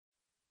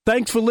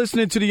Thanks for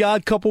listening to the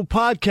Odd Couple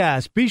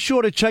podcast. Be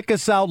sure to check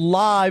us out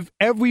live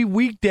every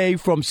weekday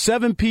from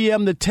 7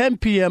 p.m. to 10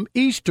 p.m.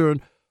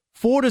 Eastern,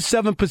 4 to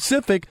 7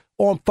 Pacific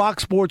on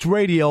Fox Sports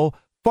Radio.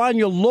 Find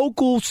your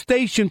local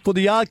station for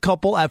the Odd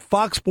Couple at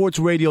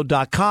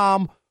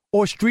foxsportsradio.com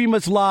or stream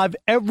us live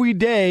every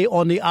day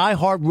on the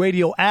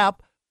iHeartRadio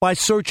app by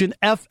searching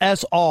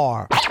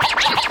FSR. Now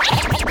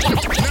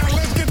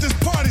let's get this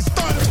party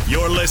started.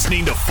 You're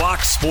listening to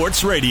Fox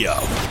Sports Radio.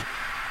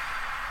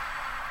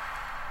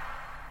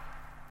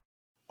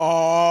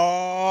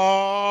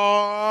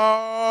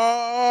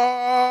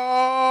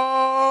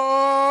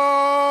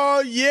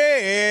 Oh, yeah.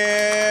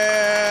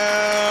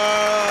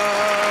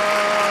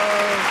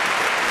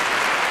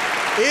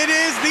 It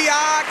is the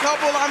Odd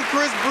Couple. I'm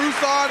Chris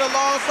Broussard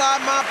alongside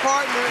my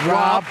partner,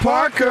 Rob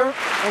Parker.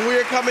 And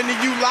we're coming to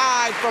you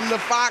live from the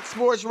Fox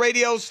Sports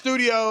Radio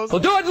studios. We'll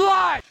do it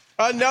live.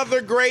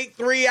 Another great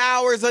 3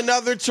 hours,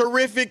 another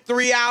terrific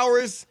 3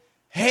 hours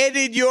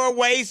headed your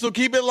way. So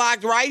keep it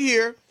locked right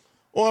here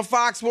on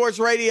Fox Sports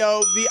Radio,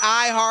 the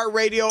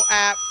iHeartRadio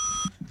app,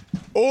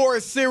 or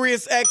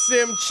Sirius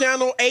XM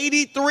channel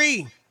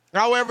 83.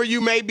 However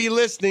you may be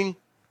listening,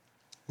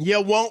 you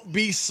won't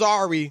be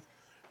sorry.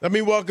 Let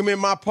me welcome in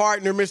my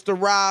partner, Mr.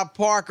 Rob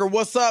Parker.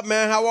 What's up,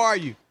 man? How are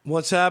you?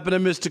 What's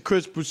happening, Mr.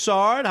 Chris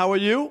Broussard? How are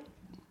you?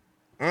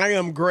 I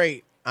am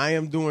great. I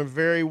am doing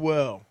very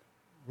well.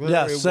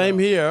 Yes, same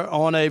here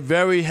on a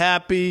very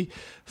happy,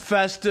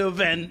 festive,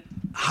 and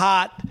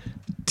hot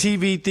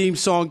TV theme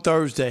song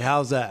Thursday.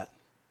 How's that?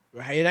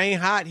 It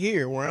ain't hot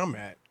here where I'm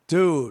at.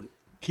 Dude.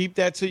 Keep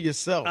that to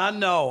yourself. I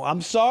know.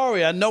 I'm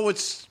sorry. I know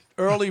it's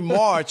early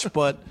March,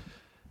 and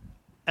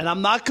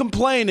I'm not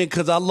complaining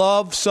because I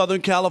love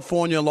Southern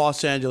California and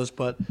Los Angeles,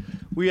 but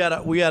we had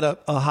a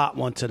hot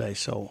one today,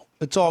 so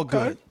it's all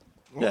good.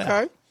 Okay.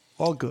 Yeah,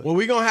 all good. Well,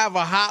 we're going to have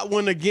a hot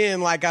one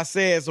again, like I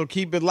said, so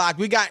keep it locked.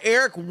 We got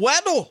Eric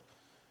Weddle,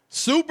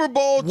 Super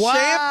Bowl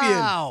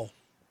champion.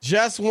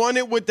 Just won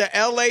it with the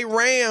L.A.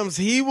 Rams.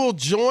 He will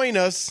join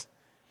us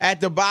at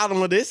the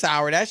bottom of this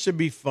hour. That should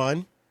be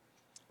fun.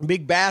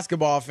 Big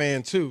basketball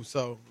fan, too,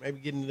 so maybe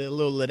getting a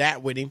little of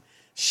that with him.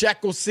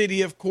 Shekel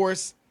City, of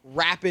course,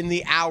 wrapping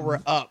the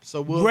hour up.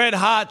 So Red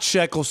hot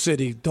Shekel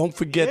City. Don't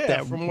forget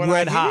that. From what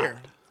Red I hot. hear.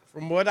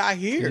 From what I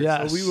hear.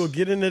 Yes. So we will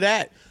get into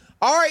that.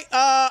 All right,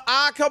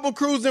 Odd Couple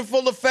crews in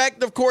full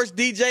effect. Of course,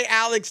 DJ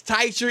Alex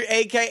Teicher,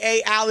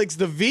 a.k.a. Alex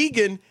the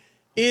Vegan,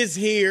 is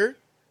here.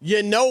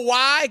 You know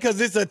why?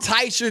 Because it's a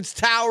Teicher's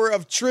Tower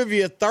of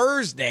Trivia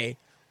Thursday.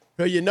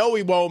 So you know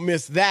we won't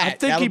miss that. I think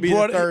That'll he be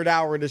brought the third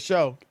hour of the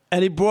show.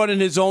 And he brought in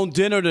his own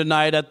dinner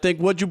tonight. I think,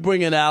 what'd you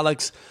bring in,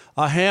 Alex?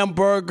 A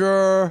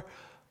hamburger.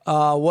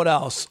 What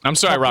else? I'm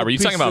sorry, Robert. Are you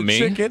talking about me?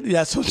 Chicken?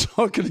 Yes, I'm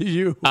talking to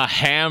you. A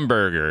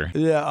hamburger.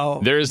 Yeah.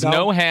 Oh, There's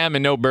no ham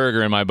and no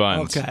burger in my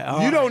buns.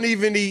 Okay. You don't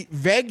even eat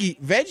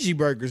veggie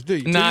burgers, do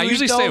you? Nah, I you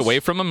usually eat stay those? away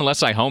from them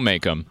unless I home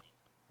make them.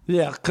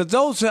 Yeah, because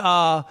those,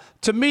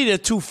 to me, they're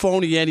too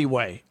phony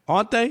anyway,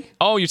 aren't they?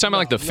 Oh, you're talking about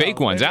like the fake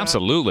ones?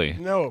 Absolutely.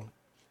 No.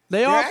 They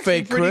They're are actually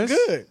fake, pretty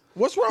Chris. good.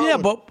 What's wrong Yeah,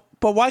 with it?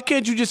 but why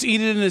can't you just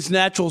eat it in its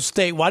natural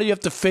state? Why do you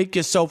have to fake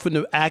yourself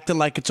into acting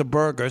like it's a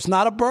burger? It's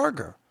not a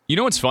burger. You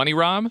know what's funny,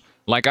 Rob?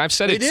 Like I've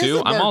said it is too.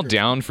 a I'm all burger.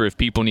 down for if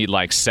people need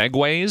like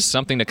segues,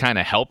 something to kind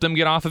of help them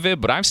get off of it.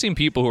 But I've seen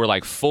people who are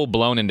like full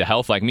blown into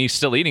health, like me,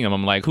 still eating them.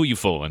 I'm like, who you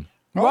fooling?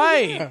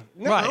 Right. Yeah.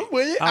 No, Right. I'm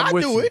with it. I'm I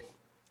with do you. it.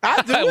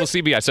 I do Well, it.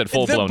 CB, I said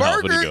full The blown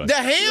health. What are you burger, doing? the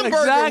hamburger.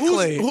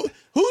 Exactly.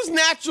 Whose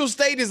natural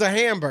state is a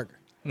hamburger?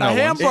 No a one's.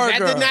 hamburger. Is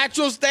that the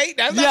natural state?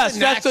 That's Yes, not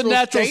that's the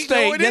natural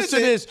state. No, Yes,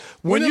 it is.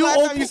 When When the you last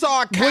time open- you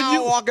saw a when cow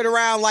you- walking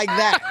around like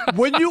that?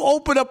 When you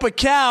open up a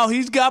cow,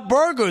 he's got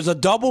burgers, a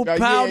double Yeah,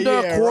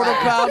 pounder, yeah, quarter right.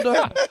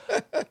 pounder.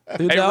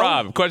 You Hey, know?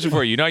 Rob, question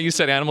for you. You know how you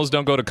said animals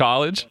don't go to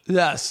college?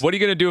 Yes. What are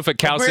you going to do if a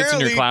cow sits in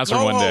your Apparently,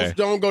 classroom one day? co-hosts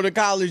don't go to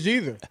college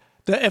either.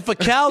 If a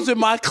cow's in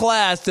my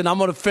class, then I'm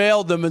going to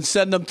fail them and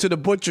send them to the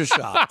butcher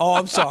shop. Oh,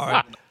 I'm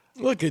sorry.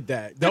 Look at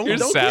that. Don't You're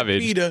get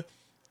savage. PETA.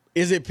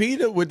 Is it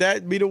PETA? Would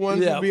that be the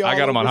one? Yeah. To be all I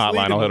got him on over hotline.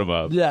 Sleeping? I'll hit him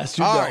up. Yes,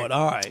 you know it.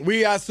 All right.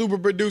 We got super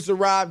producer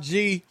Rob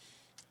G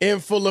in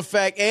full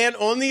effect. And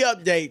on the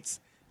updates,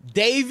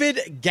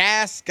 David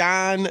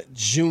Gascon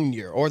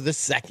Jr. or the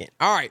second.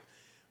 All right.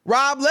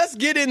 Rob, let's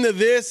get into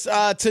this.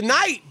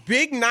 Tonight,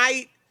 big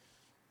night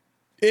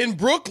in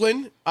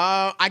Brooklyn.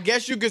 I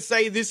guess you could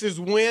say this is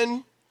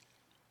when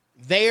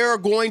they're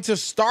going to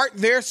start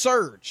their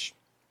surge.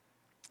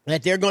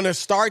 That they're going to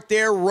start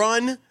their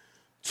run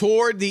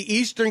toward the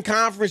Eastern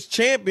Conference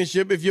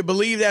Championship. If you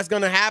believe that's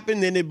going to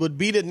happen, then it would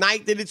be the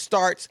night that it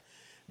starts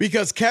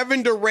because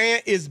Kevin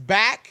Durant is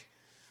back.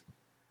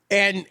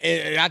 And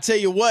I tell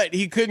you what,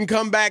 he couldn't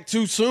come back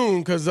too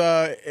soon because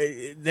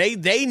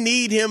they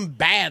need him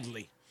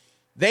badly.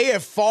 They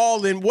have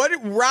fallen.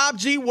 Rob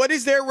G, what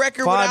is their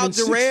record 5 without and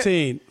Durant?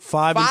 16.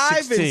 5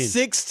 and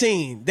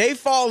 16. They've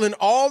fallen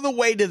all the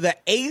way to the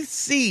 8th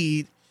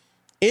seed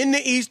in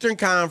the Eastern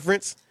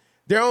Conference.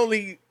 They're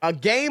only a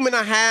game and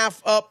a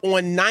half up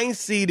on 9th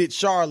seeded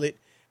Charlotte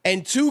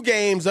and 2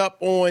 games up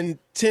on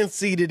 10th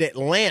seeded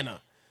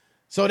Atlanta.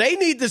 So they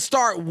need to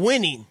start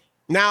winning.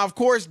 Now, of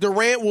course,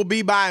 Durant will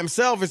be by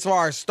himself as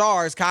far as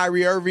stars.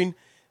 Kyrie Irving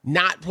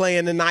not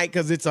playing tonight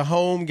because it's a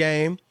home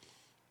game.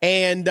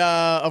 And,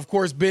 of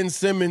course, Ben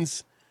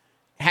Simmons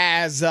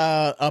has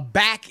a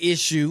back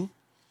issue,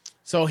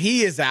 so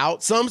he is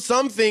out.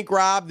 Some think,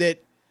 Rob,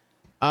 that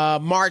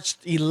March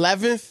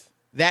 11th,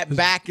 that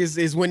back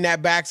is when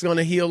that back's going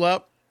to heal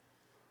up,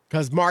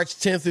 because March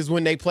 10th is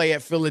when they play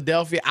at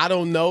Philadelphia. I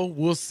don't know.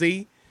 We'll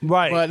see.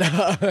 Right.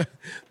 But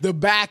the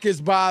back is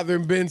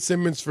bothering Ben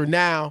Simmons for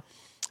now.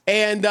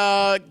 And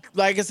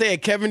like I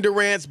said, Kevin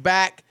Durant's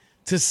back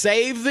to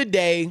save the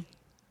day.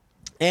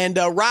 And,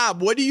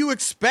 Rob, what do you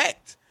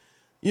expect,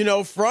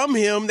 from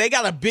him?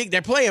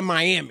 They're playing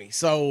Miami,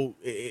 so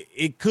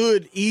it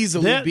could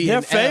easily be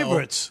they're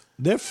favorites.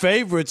 They're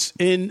favorites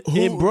in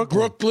Brooklyn.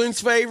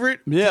 Brooklyn's favorite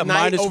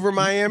tonight over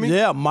Miami?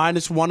 Yeah,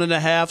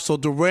 -1.5. So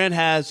Durant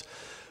has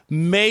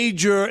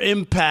major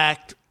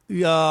impact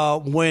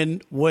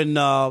when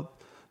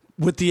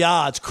with the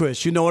odds,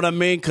 Chris. You know what I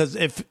mean? Because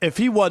if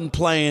he wasn't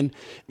playing,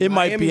 it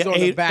might be on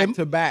a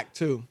back-to-back,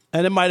 too.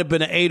 And it might have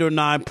been an 8 or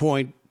 9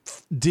 point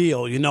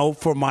deal,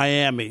 for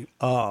Miami,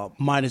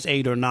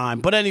 -8 or 9.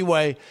 But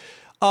anyway,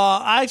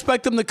 I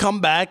expect him to come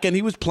back, and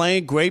he was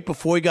playing great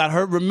before he got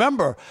hurt.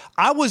 Remember,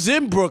 I was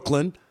in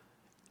Brooklyn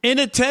in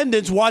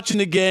attendance watching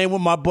the game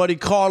with my buddy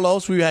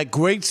Carlos. We had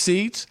great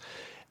seats,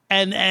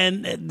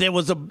 and there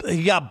was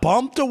he got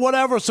bumped or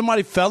whatever.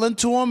 Somebody fell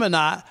into him, and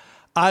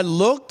I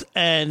looked,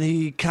 and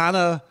he kind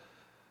of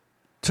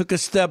took a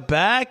step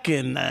back,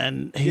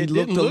 and he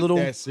looked a little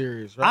that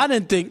serious, right? I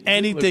didn't think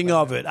anything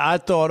of it. I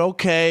thought,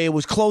 okay, it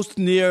was close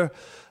near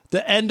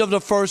the end of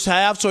the first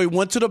half, so he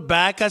went to the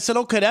back. I said,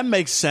 okay, that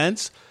makes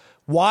sense.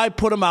 Why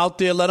put him out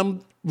there? Let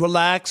him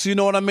relax, you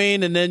know what I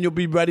mean? And then you'll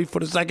be ready for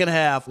the second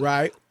half.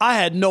 Right. I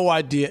had no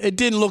idea. It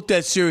didn't look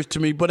that serious to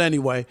me, but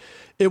anyway,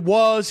 it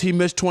was. He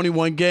missed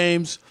 21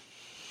 games.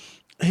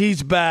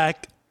 He's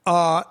back.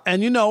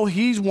 And,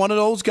 he's one of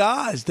those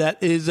guys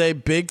that is a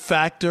big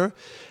factor.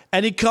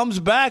 And he comes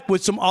back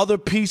with some other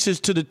pieces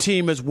to the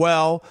team as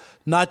well,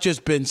 not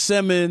just Ben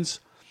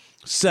Simmons,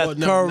 Seth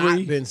Curry.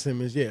 Not Ben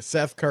Simmons,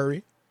 Seth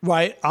Curry.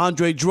 Right,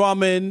 Andre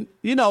Drummond,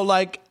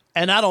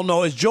 and I don't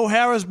know, is Joe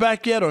Harris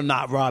back yet or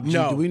not, Rob G?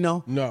 No. Do we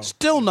know? No.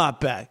 Still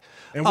not back.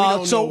 And we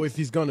don't know if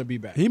he's going to be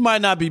back. He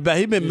might not be back.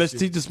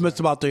 He just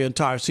missed about the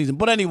entire season.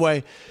 But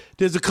anyway,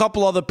 there's a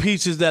couple other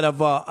pieces that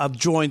have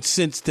joined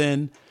since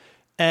then.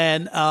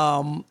 And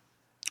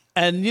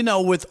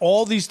with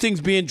all these things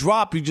being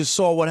dropped, you just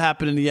saw what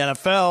happened in the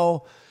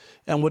NFL,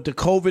 and with the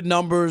COVID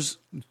numbers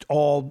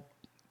all,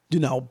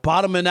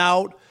 bottoming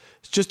out.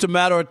 It's just a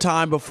matter of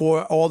time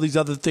before all these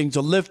other things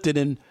are lifted,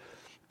 and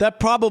that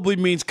probably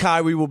means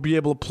Kyrie will be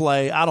able to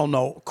play. I don't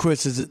know,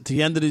 Chris, is it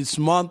the end of this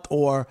month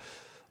or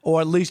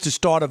at least the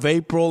start of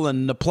April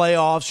and the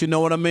playoffs? You know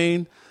what I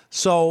mean?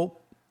 So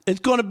it's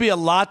going to be a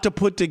lot to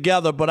put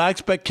together, but I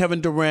expect Kevin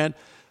Durant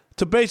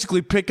to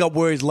basically pick up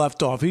where he's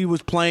left off. He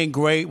was playing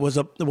great, was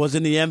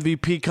in the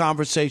MVP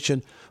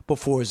conversation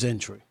before his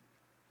injury.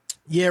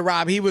 Yeah,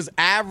 Rob, he was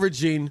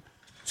averaging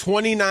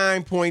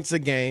 29 points a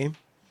game,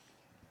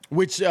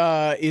 which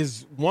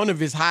is one of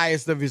his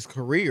highest of his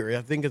career.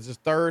 I think it's the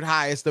third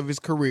highest of his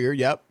career.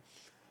 Yep.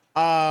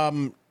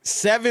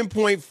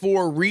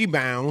 7.4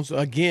 rebounds,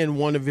 again,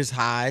 one of his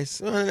highs.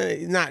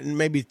 Not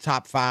maybe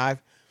top 5.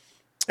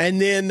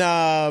 And then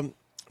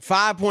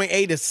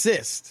 5.8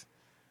 assists.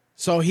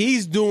 So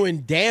he's doing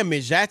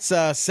damage. That's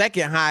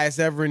second highest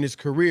ever in his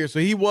career. So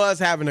he was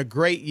having a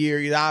great year.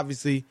 He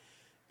obviously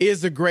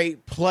is a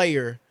great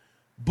player.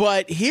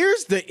 But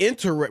here's the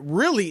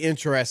really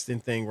interesting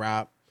thing,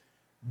 Rob.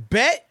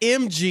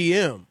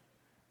 BetMGM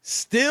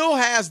still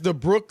has the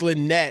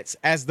Brooklyn Nets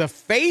as the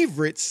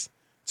favorites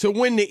to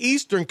win the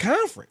Eastern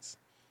Conference.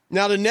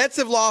 Now, the Nets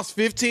have lost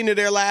 15 of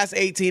their last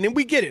 18, and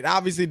we get it.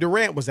 Obviously,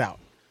 Durant was out.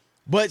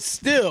 But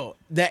still,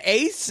 the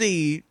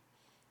AC,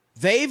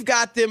 they've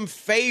got them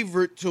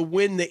favored to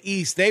win the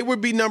East. They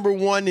would be number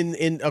 1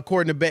 in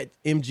according to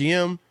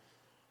BetMGM.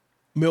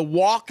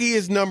 Milwaukee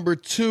is number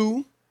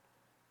 2.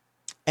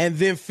 And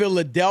then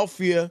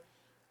Philadelphia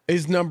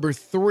is number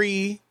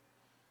 3.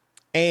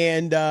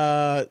 And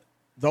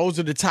those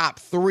are the top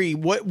 3.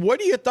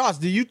 What are your thoughts?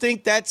 Do you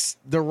think that's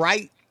the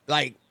right?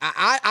 Like,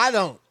 I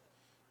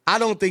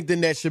don't think the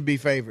Nets should be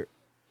favored.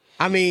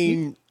 I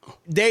mean,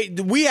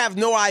 we have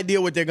no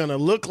idea what they're going to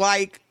look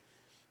like.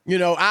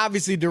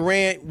 Obviously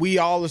Durant, we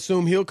all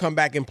assume he'll come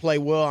back and play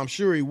well. I'm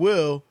sure he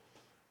will.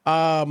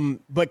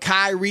 But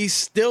Kyrie's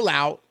still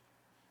out.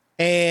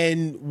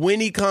 And when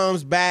he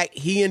comes back,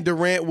 he and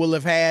Durant will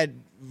have had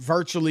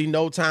virtually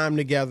no time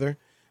together.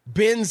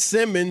 Ben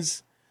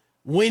Simmons,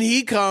 when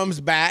he comes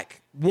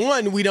back,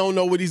 1, we don't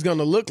know what he's going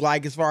to look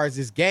like as far as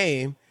his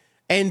game.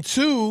 And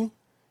 2,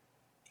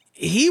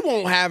 he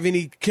won't have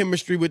any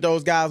chemistry with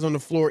those guys on the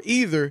floor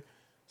either.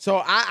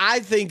 So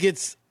I think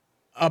it's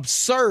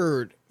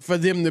absurd for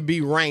them to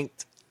be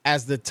ranked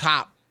as the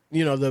top,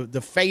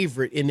 the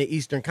favorite in the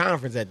Eastern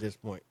Conference at this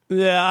point.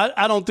 Yeah,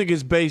 I don't think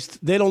it's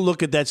based. They don't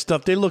look at that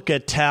stuff. They look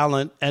at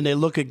talent, and they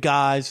look at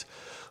guys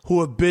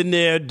who have been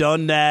there,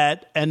 done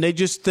that, and they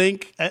just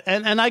think,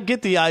 and I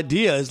get the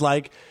idea, is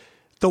like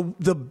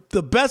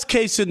the best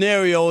case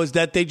scenario is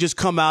that they just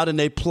come out and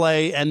they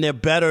play and they're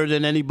better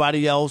than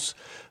anybody else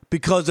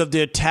because of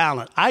their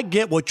talent. I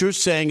get what you're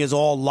saying is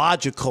all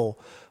logical,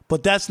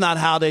 but that's not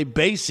how they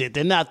base it.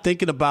 They're not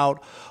thinking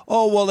about,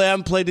 oh, well, they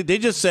haven't played it. They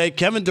just say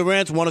Kevin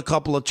Durant's won a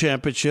couple of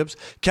championships.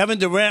 Kevin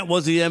Durant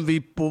was the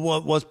MVP,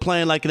 was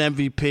playing like an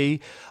MVP.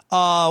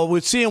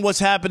 We're seeing what's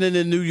happening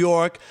in New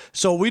York,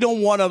 so we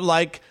don't want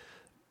to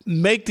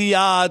make the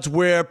odds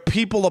where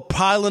people are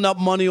piling up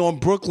money on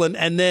Brooklyn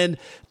and then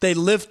they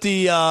lift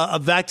the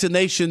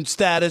vaccination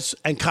status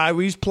and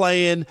Kyrie's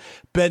playing,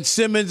 Ben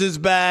Simmons is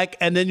back,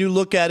 and then you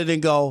look at it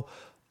and go,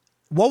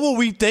 what were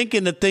we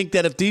thinking to think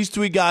that if these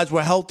three guys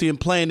were healthy and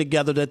playing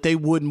together that they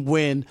wouldn't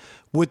win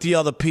with the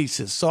other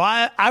pieces? So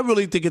I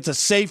really think it's a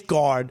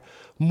safeguard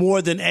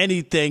more than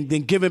anything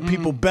than giving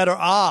people better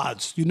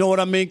odds. You know what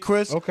I mean,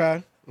 Chris?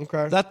 Okay.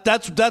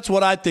 That's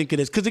what I think it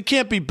is, because it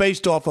can't be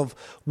based off of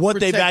what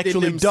they've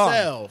actually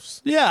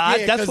themselves. done.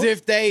 Because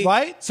if they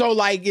right, so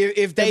like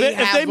if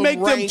they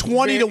make them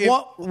 20 to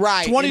 1,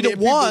 right, 20 to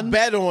 1,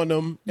 bet on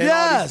them, and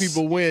all these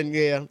people win.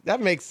 Yeah, that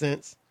makes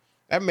sense.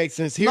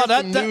 Here's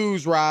some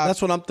news, Rob.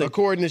 That's what I'm thinking.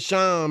 According to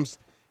Shams,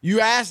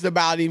 you asked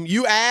about him.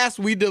 You asked,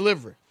 we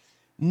deliver.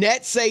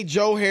 Nets say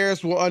Joe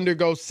Harris will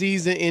undergo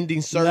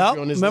season-ending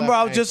surgery on his Remember,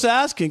 left I was just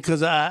asking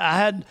because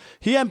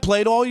he hadn't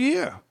played all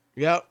year.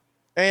 Yep.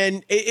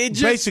 And it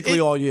just basically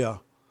all year.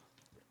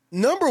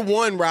 Number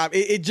one, Rob,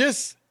 it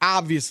just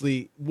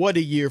obviously what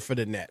a year for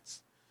the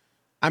Nets.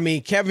 I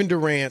mean, Kevin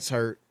Durant's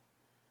hurt.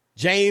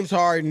 James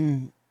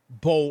Harden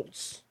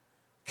bolts.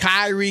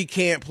 Kyrie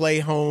can't play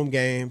home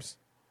games.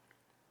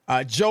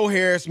 Joe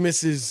Harris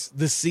misses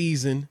the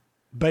season.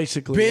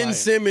 Basically, Ben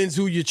Simmons,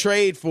 who you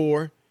trade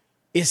for,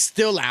 is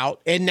still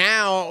out. And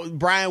now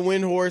Brian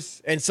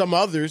Windhorst and some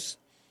others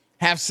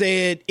have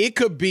said it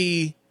could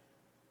be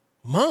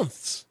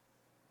months.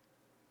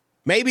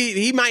 Maybe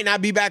he might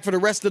not be back for the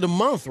rest of the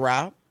month,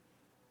 Rob.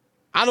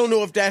 I don't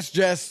know if that's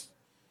just,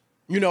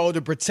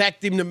 to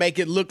protect him, to make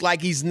it look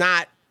like he's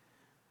not,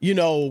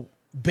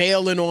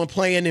 bailing on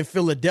playing in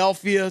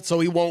Philadelphia so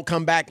he won't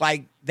come back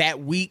like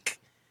that week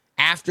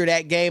after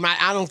that game.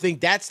 I don't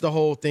think that's the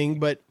whole thing,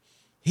 but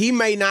he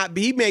may not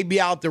be. He may be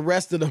out the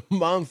rest of the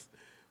month,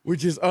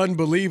 which is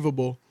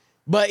unbelievable.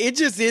 But it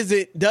just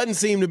doesn't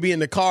seem to be in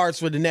the cards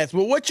for the Nets.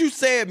 But what you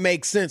said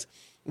makes sense.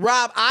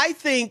 Rob, I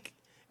think,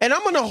 and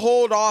I'm going to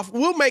hold off.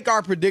 We'll make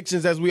our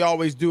predictions as we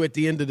always do at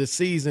the end of the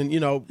season,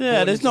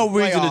 Yeah, there's no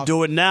reason to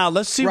do it now.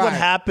 Let's see what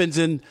happens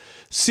and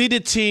see the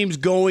teams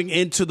going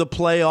into the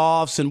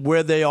playoffs and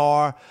where they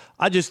are.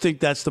 I just think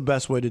that's the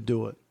best way to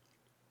do it.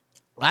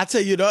 I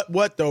tell you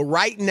what, though,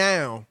 right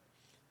now,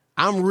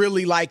 I'm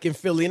really liking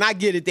Philly. And I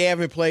get it. They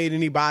haven't played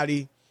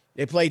anybody.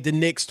 They played the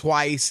Knicks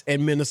twice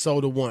and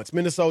Minnesota once.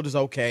 Minnesota's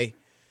okay.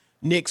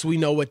 Knicks, we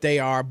know what they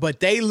are.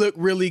 But they look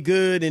really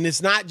good, and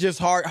it's not just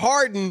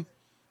Harden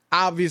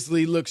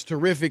obviously looks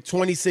terrific,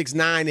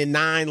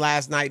 26-9-9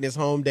 last night in his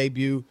home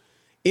debut.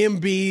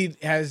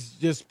 Embiid has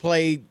just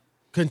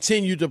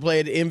continued to play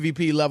at the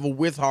MVP level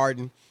with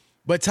Harden.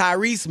 But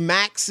Tyrese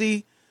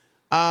Maxey,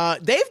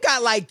 they've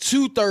got like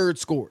 2/3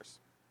 scores.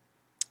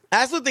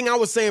 That's the thing I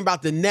was saying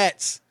about the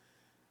Nets.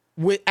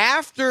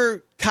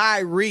 After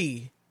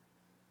Kyrie,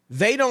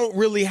 they don't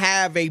really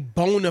have a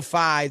bona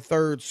fide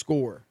third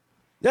scorer.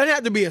 Doesn't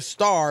have to be a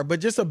star, but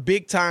just a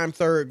big-time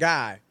third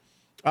guy.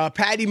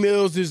 Patty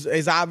Mills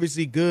is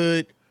obviously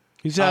good.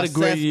 He's had a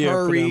great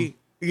year for them.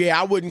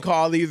 Yeah, I wouldn't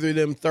call either of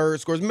them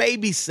third scorers.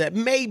 Maybe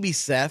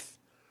Seth.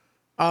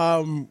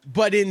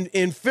 But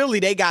in Philly,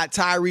 they got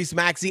Tyrese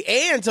Maxey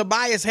and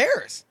Tobias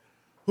Harris,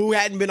 who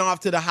hadn't been off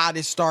to the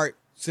hottest start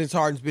since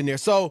Harden's been there.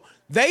 So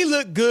they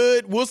look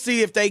good. We'll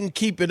see if they can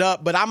keep it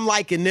up, but I'm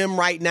liking them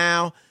right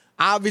now.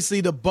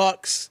 Obviously, the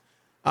Bucks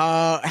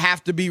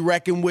have to be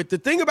reckoned with. The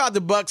thing about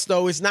the Bucks,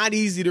 though, it's not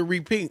easy to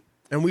repeat.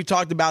 And we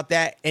talked about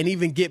that and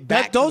even get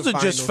back those to the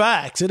are just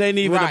facts. It ain't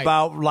even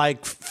about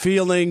like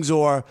feelings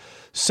or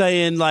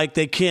saying like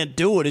they can't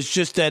do it. It's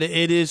just that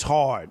it is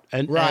hard.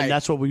 And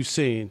that's what we've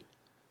seen.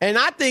 And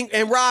I think,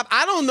 and Rob,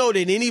 I don't know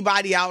that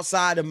anybody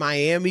outside of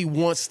Miami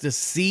wants to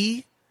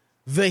see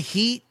the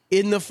Heat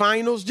in the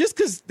finals just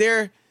because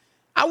they're,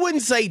 I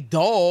wouldn't say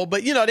dull,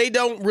 but, they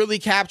don't really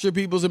capture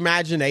people's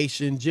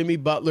imagination. Jimmy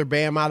Butler,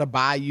 Bam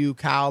Adebayo,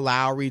 Kyle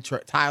Lowry,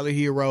 Tyler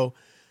Hero.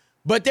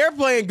 But they're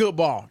playing good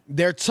ball.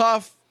 They're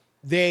tough.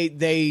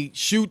 They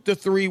shoot the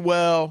three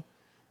well.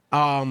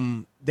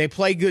 They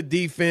play good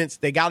defense.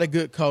 They got a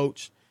good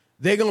coach.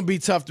 They're going to be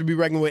tough to be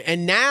reckoned with.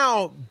 And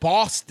now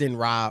Boston,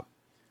 Rob.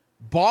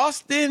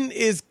 Boston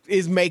is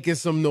making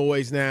some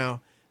noise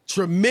now.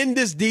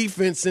 Tremendous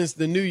defense since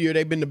the new year.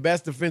 They've been the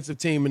best defensive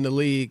team in the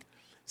league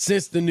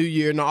since the new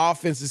year, and the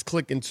offense is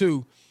clicking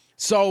too.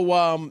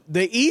 So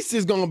the East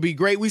is going to be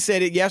great. We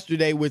said it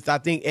yesterday with, I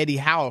think, Eddie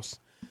House.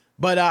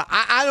 But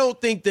I don't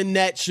think the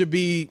Nets should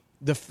be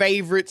the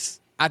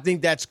favorites. I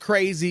think that's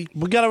crazy.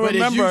 We got to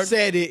remember, as you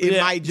said, it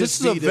might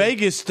just be this is a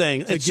Vegas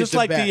thing. It's just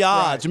like the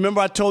odds. Right.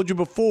 Remember I told you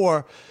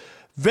before,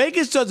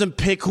 Vegas doesn't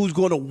pick who's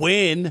going to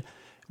win.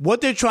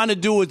 What they're trying to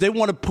do is they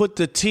want to put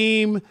the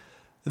team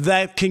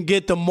that can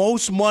get the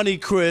most money,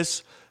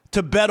 Chris,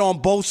 to bet on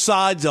both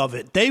sides of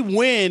it. They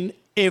win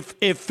if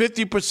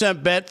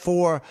 50% bet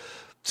for,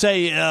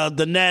 say,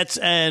 the Nets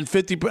and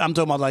 50%. I'm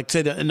talking about, like,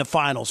 say, in the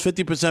finals,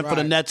 50% for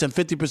the Nets and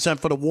 50%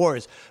 for the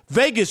Warriors.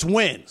 Vegas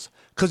wins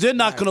because they're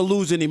not going to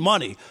lose any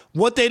money.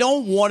 What they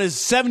don't want is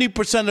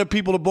 70% of the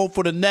people to vote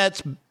for the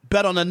Nets,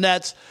 bet on the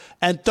Nets,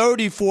 and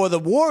 30% for the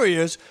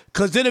Warriors,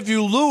 because then if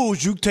you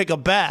lose, you take a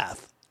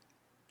bath.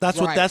 That's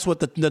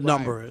what the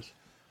number is.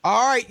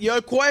 All right,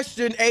 your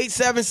question,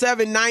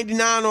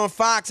 877-99 on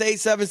Fox,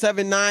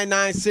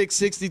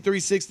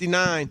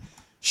 877-996-6369.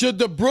 Should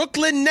the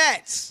Brooklyn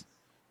Nets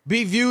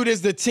be viewed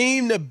as the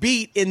team to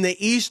beat in the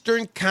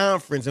Eastern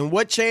Conference? And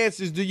what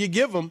chances do you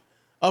give them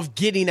of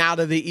getting out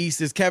of the East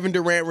as Kevin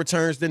Durant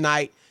returns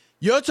tonight?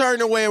 Your turn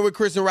to win with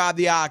Chris and Rob,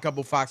 the Odd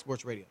Couple, Fox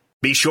Sports Radio.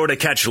 Be sure to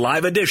catch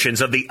live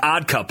editions of The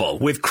Odd Couple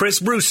with Chris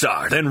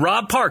Broussard and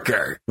Rob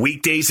Parker.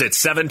 Weekdays at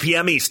 7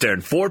 p.m. Eastern,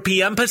 4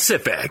 p.m.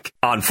 Pacific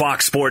on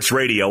Fox Sports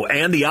Radio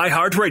and the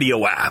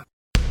iHeartRadio app.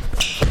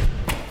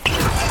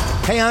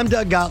 Hey, I'm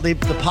Doug Gottlieb.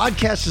 The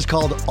podcast is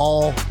called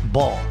All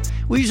Ball.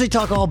 We usually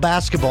talk all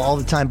basketball all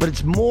the time, but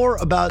it's more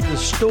about the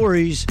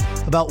stories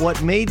about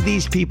what made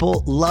these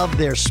people love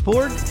their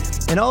sport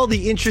and all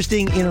the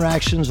interesting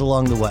interactions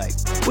along the way.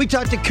 We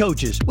talk to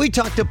coaches. We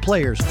talk to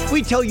players.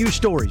 We tell you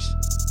stories.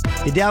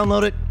 You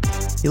download it,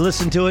 you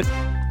listen to it,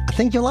 I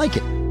think you'll like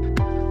it.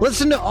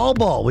 Listen to All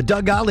Ball with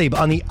Doug Gottlieb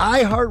on the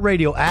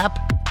iHeartRadio app,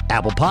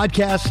 Apple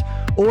Podcasts,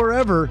 or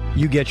wherever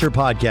you get your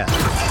podcasts.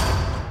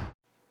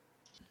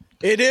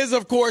 It is,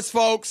 of course,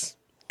 folks,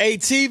 a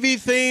TV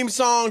theme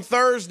song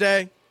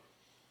Thursday.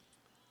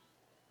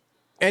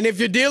 And if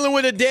you're dealing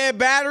with a dead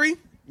battery,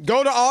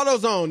 go to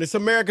AutoZone. It's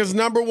America's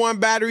 #1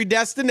 battery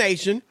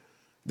destination.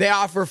 They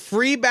offer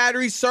free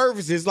battery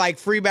services like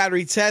free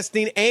battery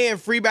testing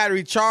and free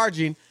battery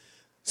charging.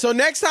 So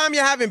next time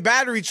you're having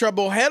battery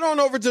trouble, head on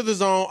over to the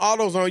Zone,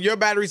 AutoZone, your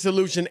battery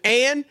solution,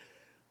 and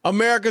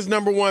America's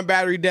 #1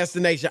 battery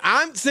destination.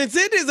 Since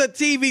it is a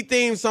TV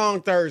theme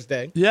song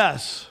Thursday,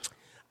 yes,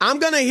 I'm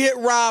going to hit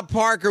Rob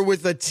Parker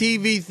with a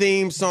TV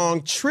theme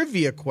song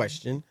trivia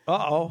question.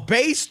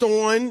 Based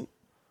on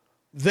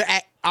the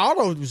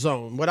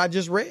AutoZone, what I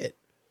just read.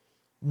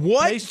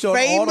 What based on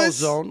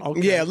famous AutoZone?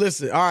 Okay. Yeah,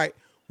 listen. All right.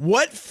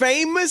 What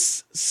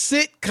famous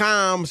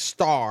sitcom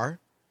star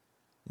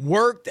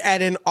worked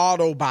at an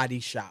auto body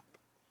shop?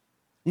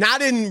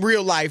 Not in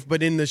real life,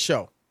 but in the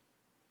show.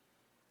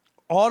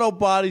 Auto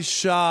body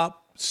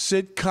shop,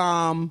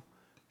 sitcom,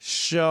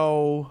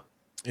 show.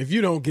 If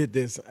you don't get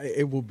this,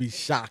 it will be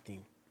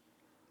shocking.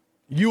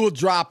 You will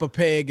drop a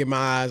peg in my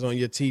eyes on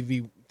your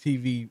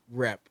TV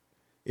rep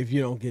if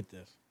you don't get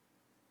this.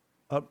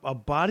 A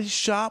body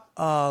shop?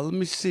 Let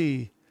me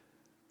see.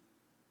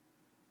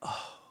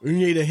 You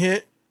need a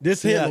hint?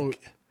 This hint.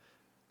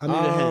 I need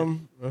a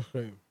hint.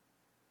 Okay.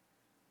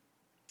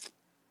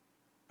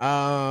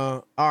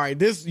 All right.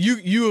 This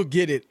you will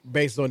get it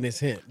based on this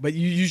hint. But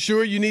you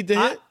sure you need the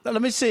hint?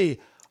 Let me see.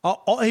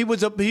 He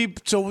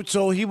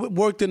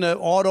worked in an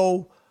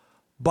auto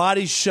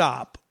body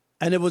shop,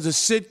 and it was a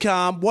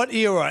sitcom. What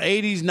era?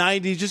 80s,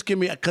 90s? Just give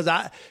me, because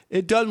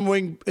it doesn't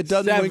ring. It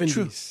doesn't ring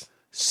true.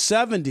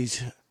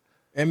 70s,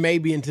 and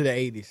maybe into the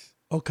 80s.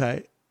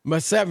 Okay,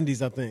 but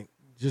 70s, I think.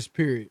 Just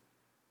period.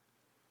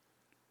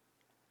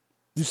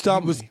 You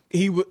stopped me.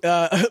 He was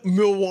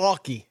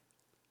Milwaukee.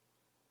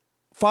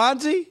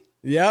 Fonzie?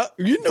 Yeah,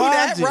 you knew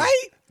that,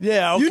 right?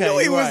 Yeah, okay. You knew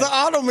he was an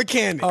auto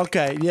mechanic.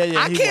 Okay, yeah.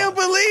 I can't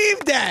believe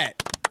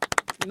that.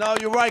 No,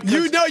 you're right.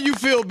 You know you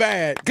feel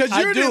bad because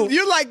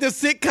you're like the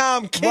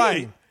sitcom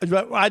king.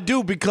 Right, I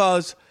do,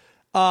 because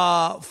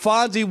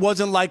Fonzie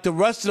wasn't like the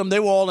rest of them. They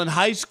were all in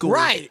high school.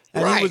 Right,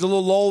 and he was a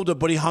little older,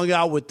 but he hung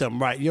out with them.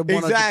 Right, you're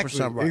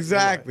 100% right.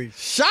 Exactly. Right.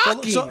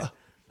 Shocking.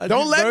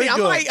 Don't let me.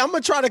 I'm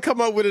going to try to come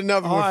up with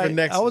another one for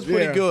next week. That was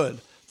pretty good.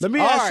 Let me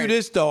ask you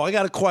this, though. I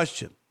got a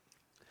question.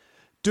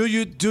 Do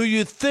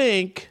you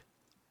think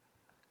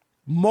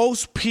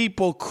most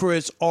people,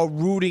 Chris, are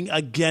rooting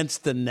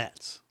against the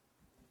Nets?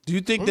 Do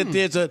you think that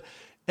there's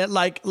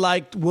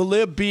will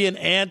there be an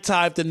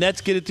anti if the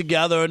Nets get it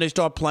together and they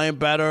start playing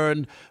better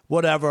and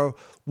whatever?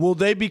 Will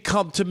they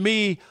become, to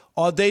me,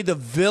 are they the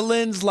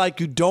villains,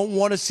 like you don't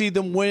want to see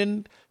them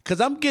win?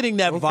 Because I'm getting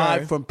that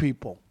vibe from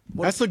people.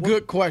 That's a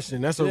good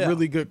question. That's a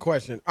really good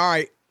question. All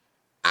right.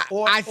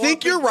 I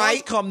think you're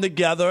right. Come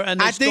together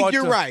and I think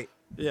you're right.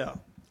 Yeah.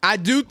 I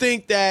do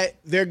think that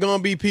there are going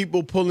to be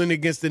people pulling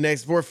against the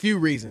Nets for a few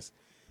reasons.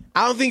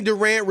 I don't think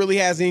Durant really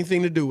has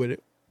anything to do with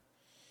it.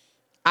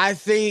 I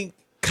think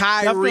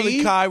Kyrie.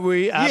 Definitely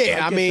Kyrie.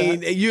 I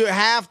mean, you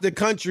half the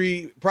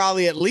country,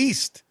 probably at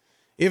least,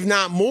 if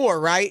not more,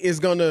 right, is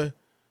going to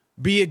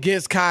be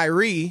against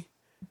Kyrie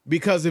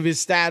because of his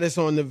status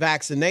on the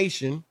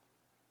vaccination.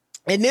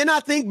 And then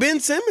I think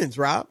Ben Simmons,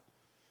 Rob.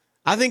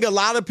 I think a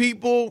lot of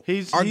people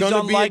are going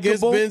to be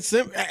against Ben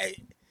Simmons.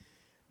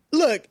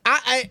 Look,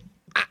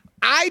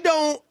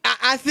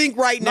 I think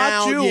right Not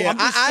now, you. yeah, I'm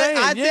just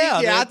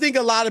saying, I think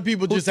a lot of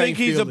people who just think ain't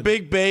he's a feeling it.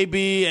 big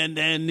baby and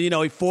he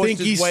forced Think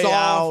his he's way soft.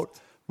 out.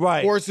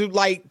 Right. Or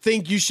to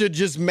think you should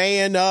just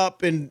man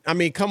up and I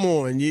mean, come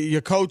on,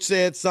 your coach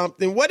said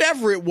something,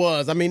 whatever it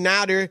was. I mean,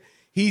 now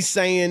he's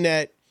saying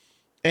that,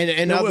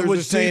 and others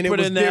are saying it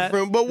was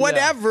different. But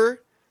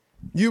whatever,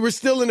 you were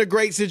still in a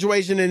great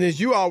situation, and as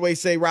you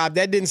always say, Rob,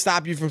 that didn't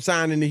stop you from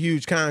signing a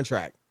huge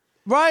contract.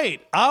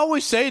 Right. I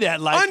always say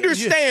that. Like,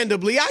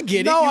 understandably, I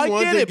get it. No, You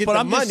I get it, but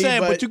I'm money, just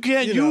saying, but you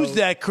can't use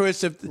that,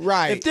 Chris. If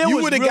there you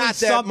was would have really got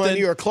that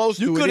money or close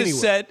to it, you could have anyway.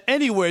 said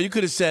anywhere. You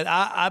could have said,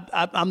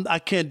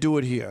 I can't do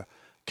it here.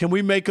 Can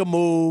we make a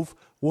move?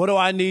 What do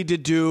I need to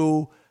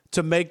do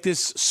to make this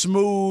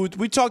smooth?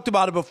 We talked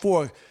about it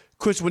before,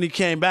 Chris, when he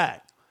came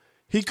back.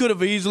 He could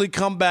have easily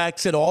come back,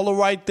 said all the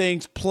right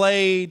things,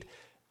 played,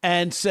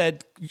 and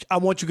said, I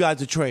want you guys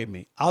to trade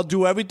me. I'll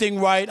do everything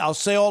right. I'll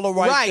say all the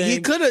right things. Right,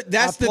 he could have.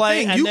 That's the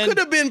thing. You could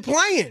have been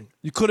playing.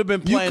 You could have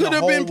been playing. You could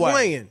have been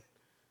playing.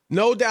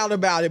 No doubt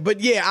about it.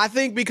 But, yeah, I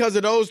think because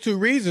of those two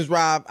reasons,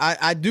 Rob,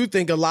 I do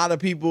think a lot of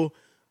people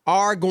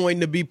are going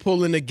to be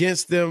pulling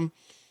against them.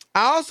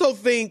 I also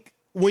think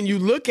when you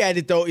look at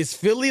it, though, is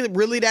Philly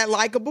really that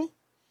likable?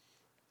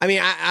 I mean,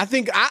 I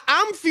think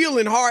I'm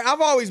feeling hard.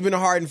 I've always been a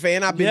Harden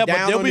fan. I've been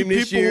down on him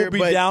this year. People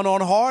will be down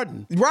on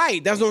Harden.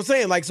 Right. That's what I'm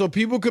saying. Like, so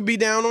people could be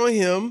down on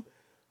him.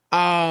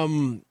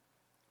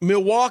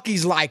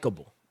 Milwaukee's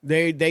likable.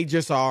 They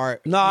just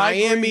are. No,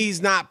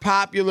 Miami's not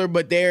popular,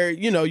 but they're,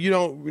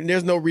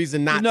 there's no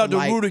reason not to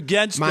like root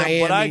against Miami.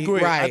 them, but I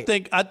agree.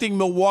 Right. I think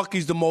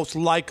Milwaukee's the most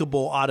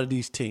likable out of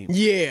these teams.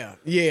 Yeah.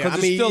 I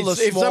mean, still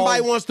if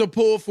somebody wants to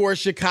pull for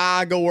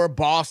Chicago or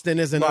Boston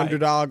as an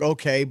underdog,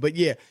 okay. But,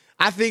 yeah,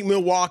 I think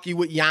Milwaukee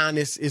with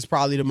Giannis is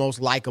probably the most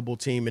likable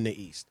team in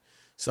the East.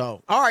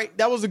 So, all right,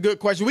 that was a good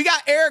question. We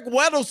got Eric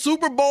Weddle,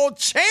 Super Bowl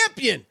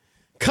champion,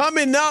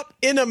 coming up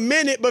in a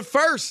minute. But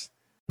first,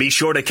 be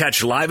sure to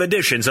catch live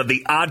editions of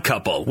The Odd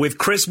Couple with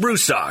Chris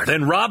Broussard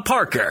and Rob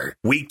Parker.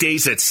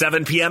 Weekdays at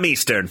 7 p.m.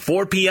 Eastern,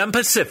 4 p.m.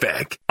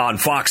 Pacific on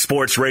Fox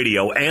Sports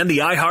Radio and the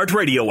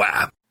iHeartRadio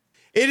app.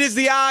 It is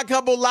The Odd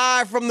Couple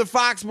live from the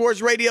Fox Sports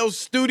Radio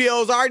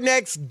studios. Our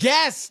next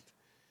guest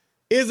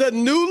is a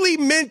newly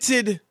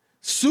minted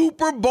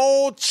Super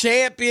Bowl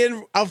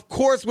champion, of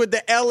course, with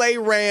the L.A.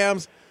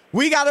 Rams.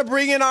 We got to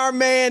bring in our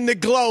man, the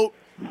GOAT,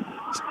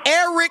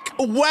 Eric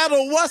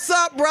Weddle. What's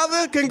up,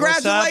 brother?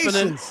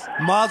 Congratulations.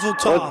 Mazel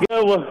tov.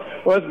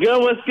 What's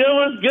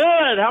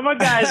good? How my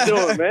guys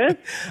doing, man?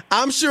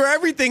 I'm sure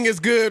everything is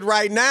good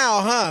right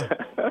now, huh?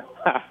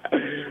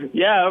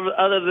 Yeah,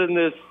 other than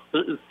this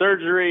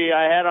surgery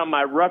I had on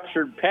my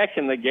ruptured pec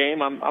in the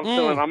game, I'm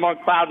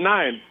on cloud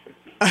nine.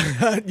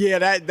 Yeah,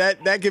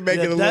 that can make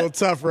it a little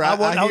tougher. I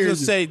was going to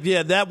say,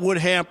 that would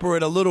hamper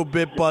it a little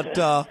bit. But,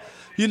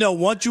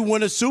 once you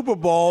win a Super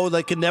Bowl,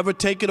 they can never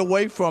take it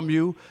away from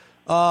you.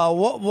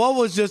 What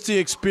was just the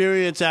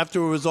experience after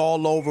it was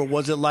all over?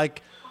 Was it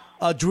like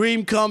a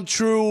dream come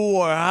true,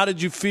 or how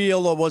did you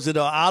feel, or was it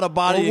an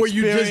out-of-body experience?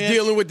 Or were you just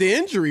dealing with the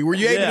injury? Were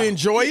you able to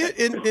enjoy it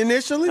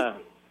initially?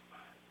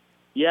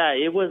 Yeah,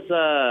 it was,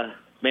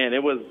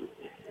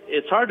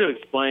 it's hard to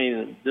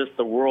explain just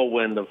the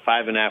whirlwind of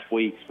 5.5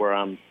 weeks where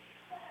I'm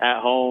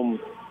at home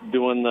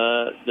doing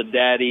the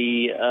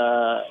daddy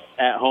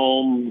at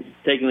home,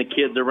 taking the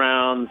kids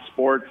around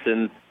sports,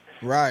 and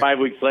 5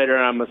 weeks later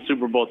I'm a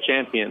Super Bowl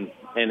champion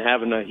and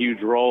having a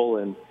huge role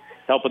and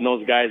helping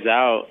those guys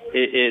out.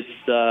 It's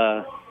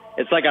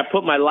like I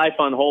put my life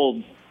on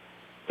hold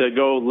to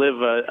go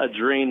live a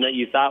dream that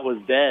you thought was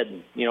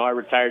dead. I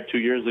retired 2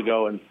 years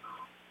ago, and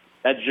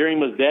that dream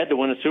was dead to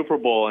win a Super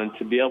Bowl, and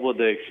to be able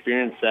to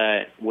experience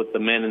that with the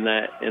men in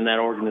that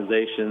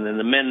organization and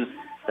the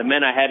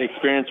men I had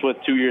experience with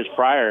 2 years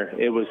prior,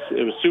 it was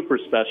super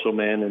special,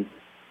 man.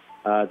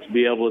 And to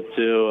be able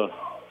to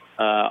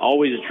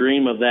always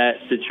dream of that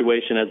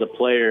situation as a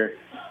player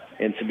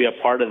and to be a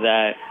part of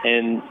that,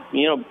 and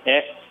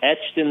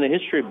etched in the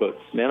history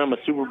books, man. I'm a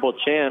Super Bowl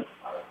champ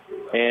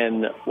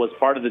and was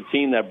part of the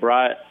team that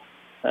brought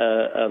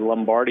a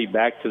Lombardi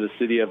back to the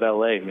city of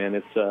LA, man.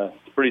 It's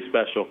pretty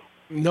special.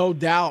 No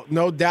doubt.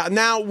 Now,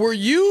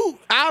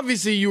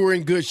 obviously you were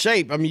in good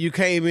shape. I mean, you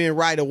came in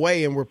right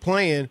away and were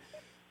playing,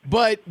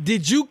 but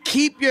did you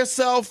keep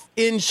yourself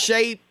in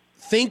shape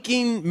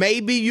thinking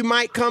maybe you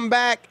might come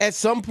back at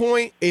some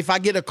point if I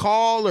get a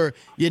call, or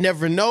you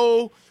never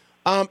know?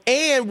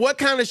 And what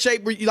kind of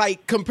shape were you,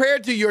 like,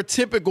 compared to your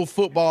typical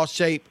football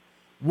shape,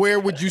 where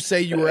would you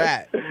say you were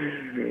at?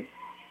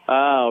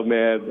 Oh,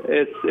 man,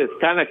 it's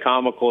kind of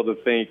comical to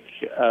think,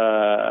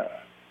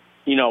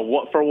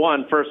 for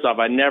one, first off,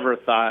 I never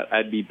thought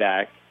I'd be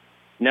back.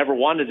 Never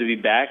wanted to be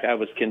back. I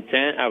was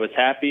content. I was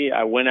happy.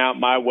 I went out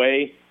my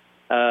way.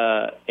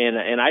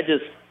 And I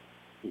just,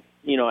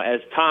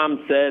 as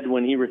Tom said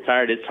when he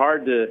retired, it's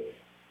hard to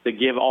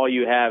give all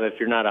you have if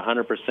you're not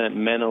 100%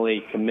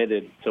 mentally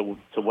committed to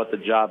what the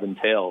job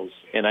entails.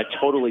 And I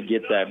totally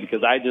get that,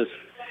 because I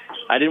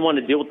didn't want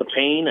to deal with the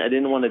pain. I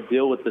didn't want to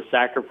deal with the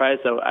sacrifice.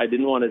 I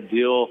didn't want to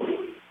deal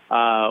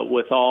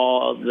with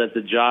all that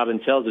the job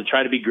entails, to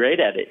try to be great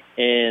at it.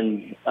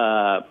 And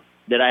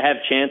did I have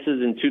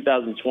chances in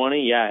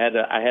 2020?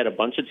 Yeah, I had a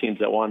bunch of teams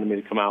that wanted me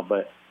to come out,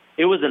 but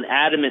it was an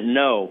adamant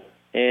no.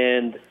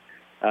 And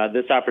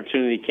this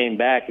opportunity came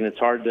back, and it's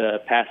hard to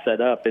pass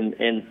that up.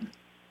 And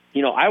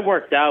you know, I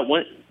worked out.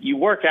 When you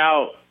work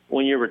out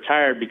when you're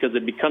retired, because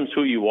it becomes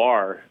who you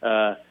are.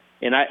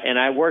 And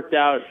I worked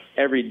out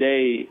every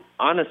day,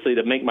 honestly,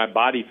 to make my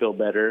body feel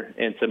better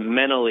and to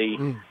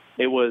mentally.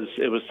 It was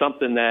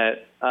something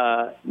that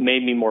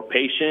made me more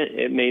patient.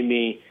 It made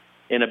me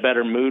in a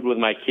better mood with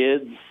my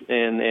kids,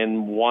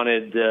 and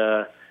wanted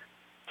to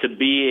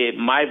be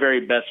my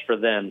very best for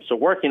them. So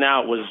working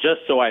out was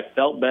just so I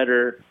felt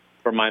better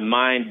for my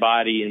mind,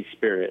 body, and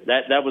spirit.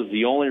 That was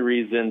the only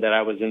reason that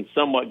I was in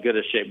somewhat good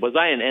a shape. Was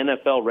I in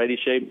NFL ready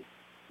shape?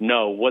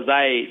 No.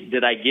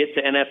 Did I get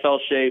to NFL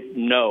shape?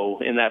 No,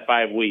 in that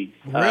 5 weeks.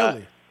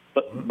 Really?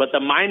 But the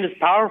mind is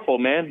powerful,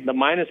 man. The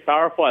mind is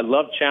powerful. I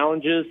love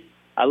challenges.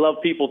 I love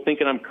people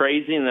thinking I'm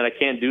crazy and that I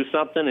can't do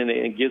something, and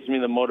it gives me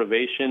the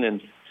motivation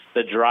and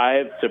the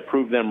drive to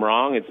prove them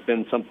wrong. It's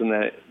been something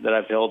that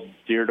I've held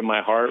dear to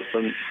my heart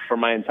for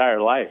my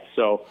entire life.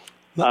 So,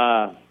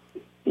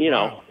 you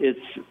know,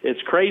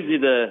 it's crazy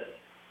to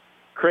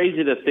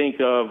think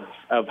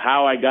of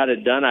how I got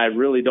it done. I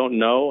really don't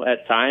know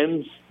at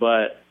times,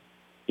 but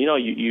you know,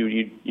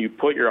 you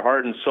put your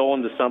heart and soul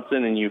into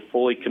something and you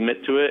fully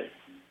commit to it.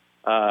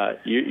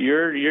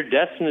 You're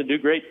destined to do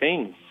great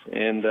things,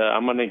 and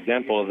I'm an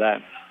example of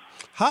that.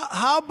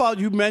 How about,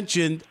 you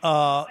mentioned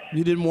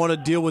you didn't want to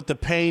deal with the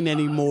pain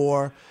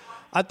anymore.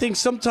 I think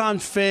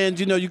sometimes fans,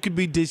 you know, you could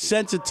be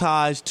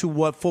desensitized to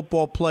what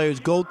football players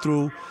go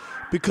through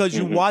because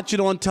you watch it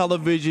on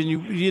television.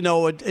 You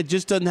know, it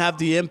just doesn't have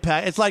the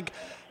impact. It's like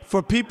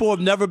for people who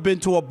have never been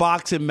to a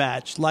boxing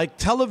match, like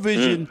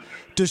television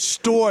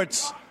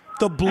distorts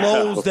the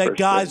blows that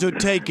guys are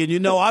taking. You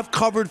know, I've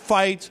covered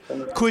fights.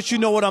 Chris, you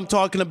know what I'm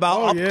talking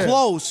about. Up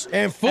close.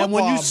 And football, and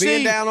when you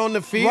being down on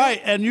the field.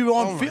 Right, and you're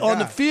on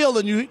the field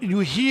and you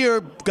hear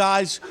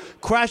guys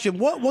crashing.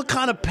 What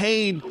kind of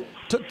pain?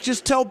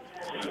 Just tell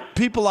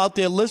people out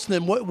there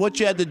listening what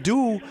you had to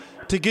do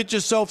to get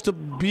yourself to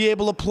be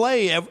able to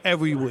play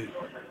every week.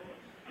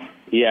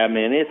 Yeah,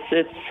 man, it's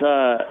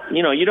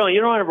you know, you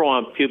don't ever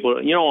want people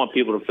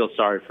to feel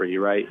sorry for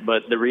you, right?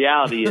 But the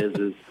reality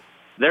is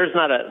there's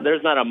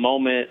not a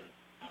moment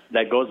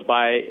that goes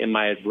by in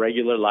my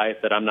regular life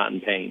that I'm not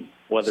in pain.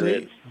 Whether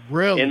it's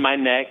in my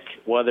neck,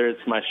 whether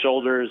it's my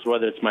shoulders,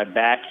 whether it's my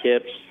back,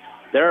 hips.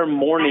 There are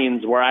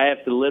mornings where I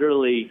have to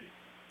literally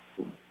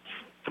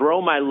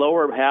throw my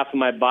lower half of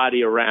my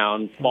body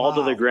around, fall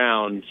to the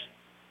ground,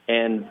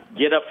 and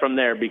get up from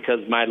there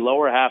because my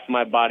lower half of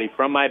my body,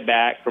 from my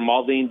back, from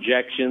all the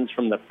injections,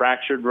 from the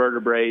fractured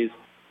vertebrae,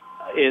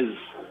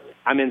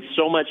 I'm in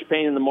so much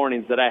pain in the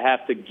mornings that I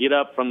have to get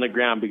up from the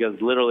ground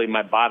because literally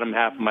my bottom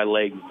half of my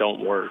legs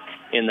don't work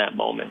in that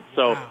moment.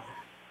 So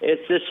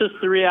it's just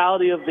the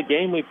reality of the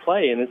game we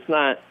play, and it's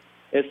not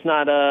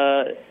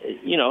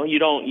you know,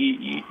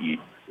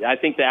 I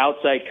think the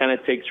outside kind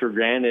of takes for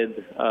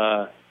granted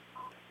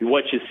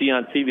what you see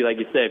on TV. Like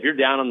you said, if you're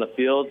down on the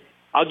field,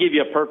 I'll give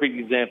you a perfect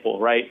example,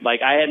 right?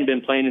 Like I hadn't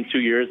been playing in 2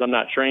 years. I'm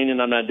not training.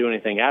 I'm not doing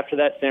anything. After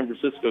that San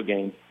Francisco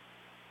game,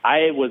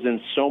 I was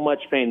in so much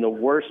pain, the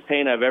worst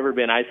pain I've ever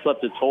been. I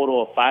slept a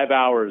total of 5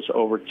 hours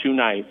over 2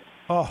 nights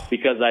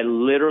because I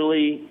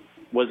literally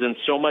was in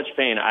so much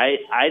pain. I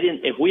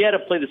didn't. If we had to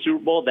play the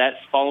Super Bowl that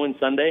following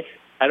Sunday,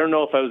 I don't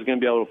know if I was going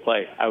to be able to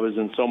play. I was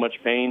in so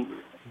much pain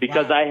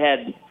because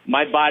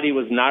my body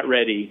was not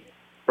ready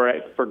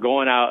for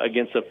going out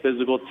against a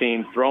physical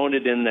team, throwing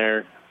it in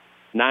there,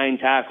 9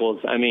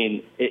 tackles. I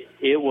mean,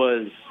 I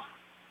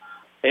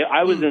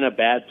was in a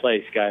bad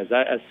place, guys.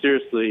 I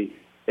seriously.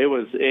 It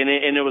was,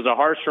 and it was a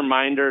harsh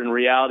reminder and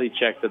reality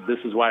check that this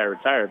is why I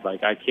retired.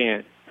 Like I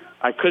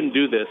couldn't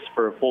do this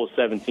for a full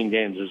 17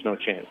 games. There's no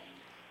chance.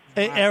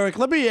 Hey, Eric,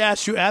 let me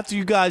ask you, after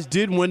you guys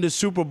did win the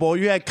Super Bowl,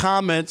 you had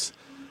comments,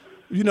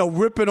 you know,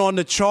 ripping on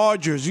the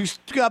Chargers. You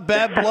got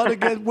bad blood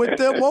again with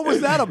them? What was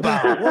that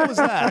about? What was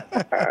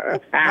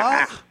that?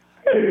 Huh?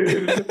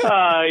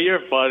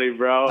 You're funny,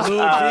 bro.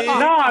 No,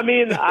 I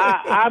mean,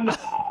 I'm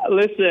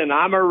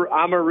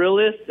a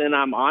realist and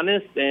I'm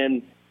honest,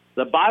 and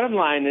the bottom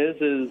line is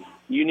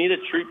you need to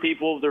treat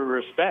people with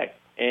respect.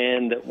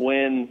 And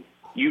when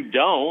you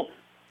don't,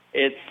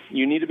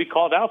 you need to be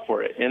called out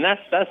for it. And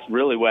that's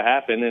really what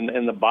happened.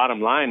 And the bottom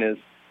line is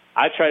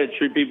I try to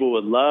treat people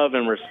with love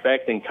and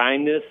respect and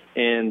kindness.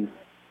 And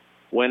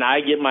when I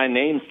get my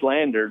name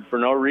slandered for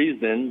no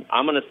reason,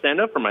 I'm going to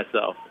stand up for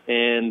myself.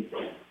 And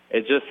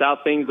it's just how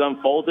things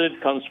unfolded,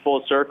 comes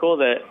full circle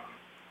that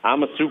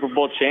I'm a Super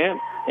Bowl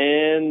champ,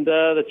 and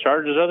the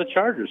Chargers are the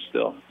Chargers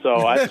still. So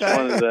I just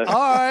wanted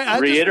to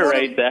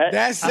reiterate that.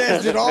 That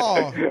says it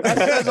all. That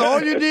says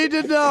all you need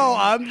to know.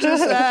 I'm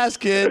just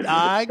asking.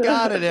 I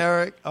got it,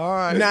 Eric. All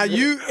right. Now,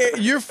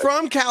 you're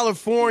from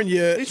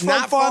California. He's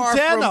from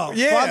Fontana. Not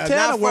Fontana,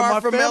 far where my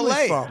from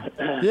family's LA. from.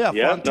 Yeah,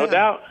 Fontana. No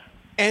doubt.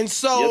 And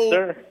so Yes,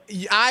 sir.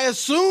 I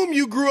assume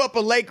you grew up a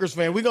Lakers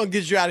fan. We're going to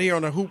get you out of here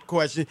on a hoop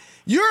question.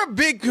 You're a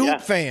big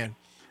hoop fan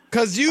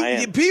because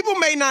people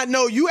may not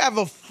know you have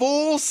a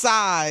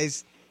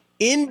full-size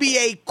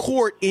NBA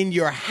court in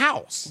your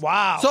house.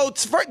 Wow. So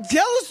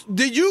tell us,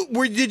 did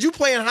you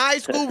play in high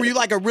school? Were you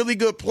like a really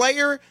good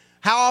player?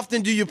 How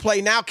often do you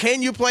play now?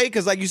 Can you play?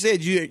 Because like you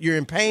said, you're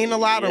in pain a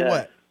lot or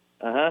what?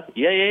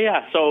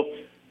 Yeah.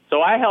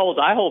 So I hold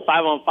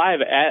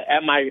 5-on-5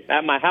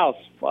 at my house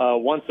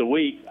once a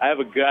week. I have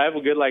a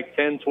good like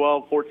 10,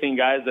 12, 14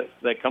 guys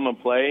that come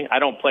and play. I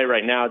don't play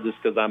right now just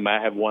because I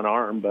have one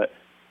arm, but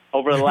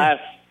over the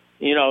last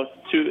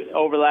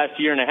over the last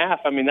year and a half,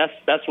 I mean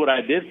that's what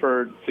I did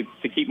to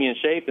keep me in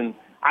shape. And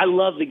I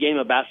love the game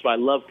of basketball. I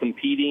love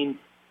competing.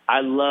 I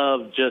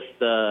love just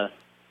the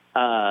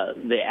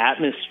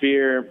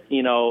atmosphere,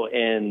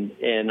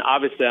 and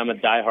obviously I'm a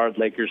diehard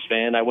Lakers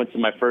fan. I went to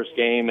my first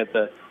game at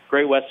the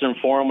Great Western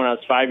Forum when I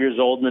was 5 years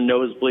old in the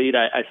nosebleed.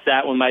 I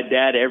sat with my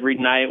dad every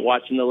night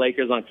watching the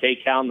Lakers on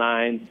KCAL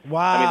 9.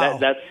 Wow. I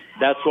mean,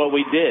 that's what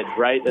we did,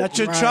 right? That's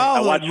your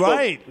childhood,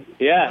 right?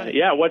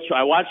 Yeah.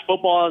 I watched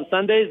football on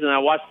Sundays, and I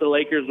watched the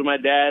Lakers with my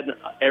dad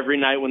every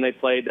night when they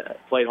played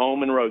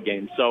home and road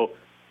games. So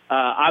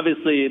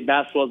obviously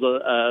basketball is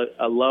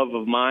a love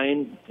of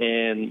mine,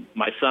 and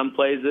my son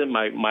plays it.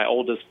 My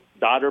oldest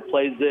daughter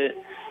plays it.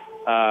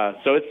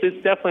 So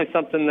it's definitely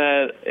something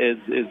that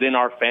is in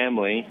our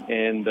family,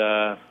 and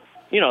the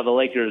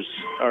Lakers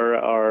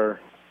are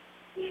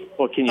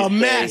what can you say? A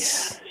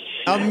mess.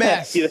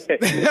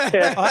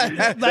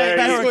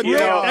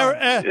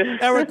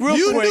 Eric,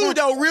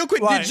 real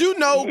quick. Right. Did you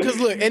know? Because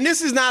look, and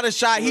this is not a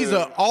shot. He's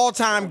an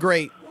all-time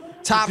great,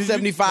 top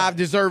 75,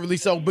 deservedly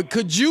so. But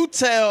could you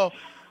tell?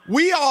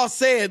 We all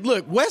said,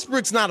 look,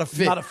 Westbrook's not a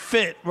fit. Not a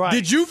fit, right?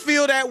 Did you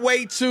feel that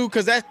way too?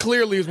 Because that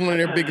clearly is one of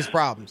their biggest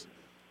problems.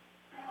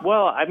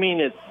 Well, I mean,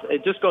 it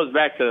just goes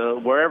back to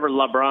wherever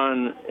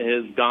LeBron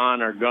has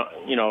gone or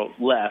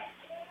left.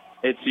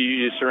 It's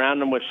you surround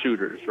him with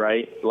shooters,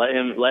 right? Let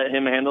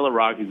him handle the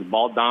rock. He's a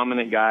ball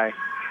dominant guy,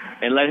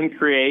 and let him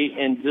create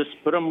and just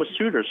put him with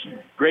shooters,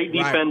 great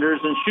defenders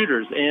and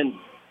shooters. And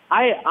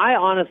I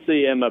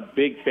honestly am a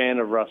big fan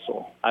of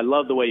Russell. I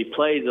love the way he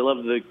plays. I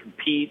love the way he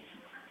competes.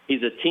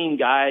 He's a team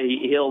guy.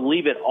 He'll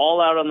leave it all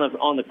out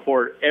on the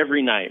court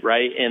every night,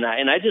 right? And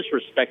I just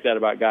respect that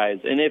about guys.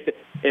 And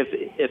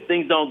if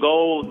things don't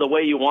go the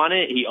way you want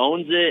it, he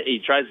owns it. He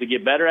tries to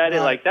get better at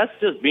it. Like, that's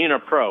just being a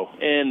pro.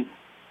 And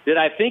did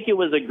I think it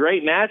was a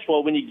great match?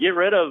 Well, when you get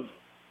rid of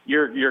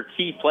your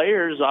key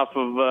players off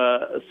of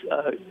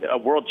a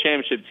world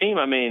championship team,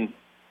 I mean,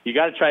 you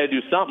got to try to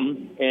do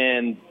something.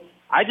 And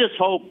I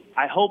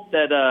hope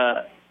that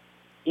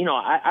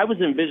I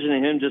was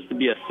envisioning him just to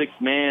be a sixth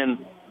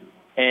man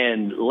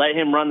and let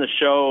him run the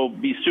show,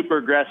 be super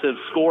aggressive,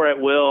 score at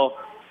will,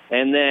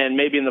 and then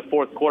maybe in the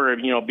fourth quarter,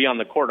 be on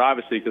the court,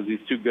 obviously, because he's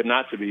too good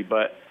not to be.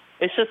 But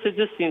it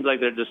just seems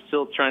like they're just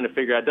still trying to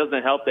figure out. It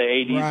doesn't help that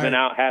AD's been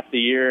out half the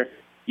year.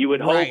 You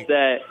would hope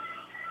that,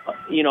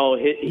 you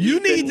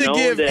need to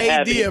give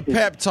AD a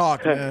pep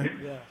talk, man.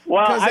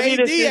 Well, because AD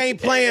it's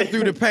ain't playing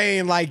through the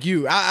pain like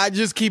you. I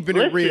just keeping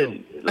it real.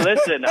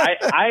 Listen,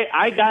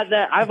 I got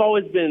that. I've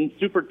always been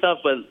super tough,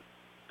 but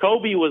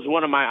Kobe was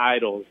one of my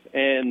idols,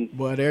 and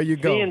there you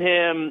go.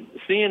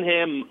 Seeing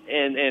him,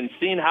 and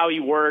seeing how he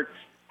worked,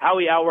 how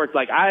he outworked.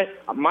 Like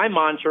my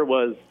mantra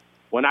was,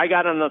 when I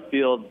got on the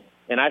field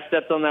and I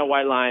stepped on that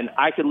white line,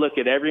 I could look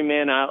at every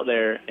man out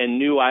there and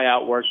knew I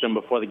outworked them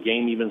before the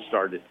game even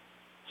started.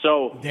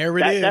 So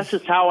that's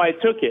just how I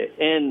took it.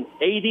 And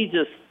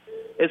AD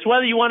it's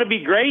whether you want to be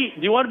great,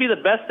 do you want to be the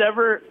best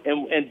ever,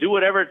 and do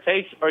whatever it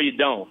takes, or you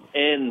don't,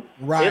 and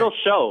it'll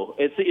show.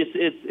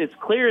 It's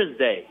clear as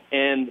day.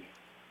 And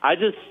I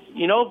just,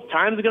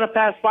 time's going to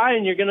pass by,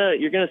 and you're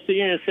gonna sit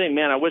here and say,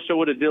 man, I wish I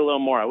would have did a little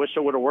more. I wish I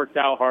would have worked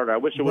out harder. I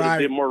wish I would have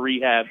did more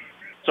rehab.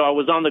 So I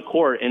was on the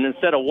court, and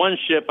instead of one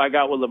ship I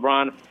got with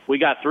LeBron, we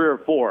got 3 or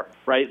 4,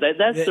 right?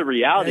 That's the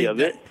reality of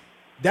it.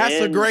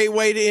 That's a great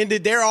way to end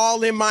it. They're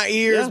all in my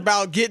ears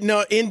about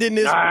ending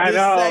this segment.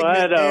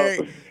 I know.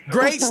 Eric.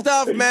 Great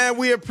stuff, man.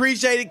 We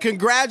appreciate it.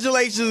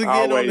 Congratulations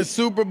again on the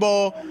Super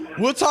Bowl.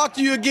 We'll talk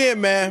to you again,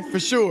 man, for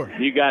sure.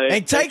 You got it.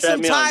 And take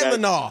some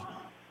Tylenol.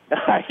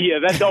 Yeah,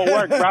 that don't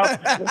work, bro.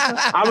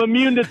 I'm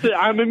immune to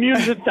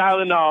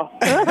Tylenol.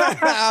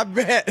 I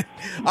bet.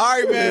 All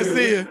right, man.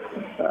 See you.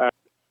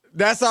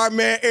 That's our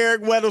man,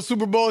 Eric Weddle,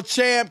 Super Bowl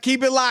champ.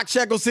 Keep it locked.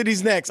 Shekel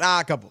City's next.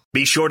 Odd Couple.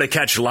 Be sure to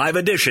catch live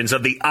editions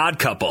of The Odd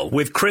Couple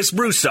with Chris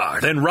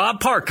Broussard and Rob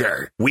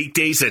Parker.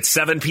 Weekdays at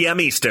 7 p.m.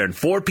 Eastern,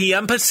 4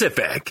 p.m.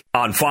 Pacific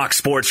on Fox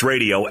Sports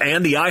Radio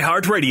and the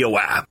iHeart Radio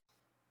app.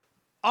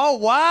 Oh,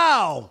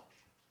 wow.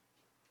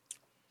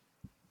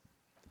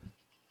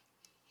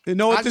 You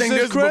know what I this think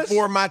is, this Chris? is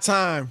before my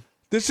time.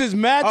 This is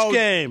Match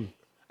Game.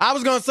 I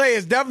was going to say,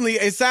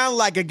 it sounded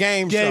like a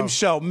game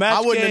show. Match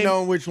I wouldn't Game. have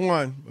known which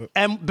one.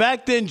 And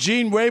back then,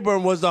 Gene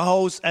Rayburn was the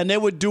host, and they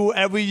would do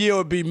every year, it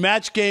would be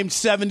Match Game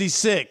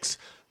 76,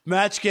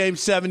 Match Game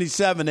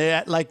 77. They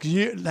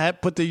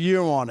had put the year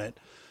on it.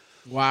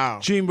 Wow.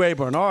 Gene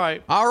Rayburn. All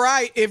right. All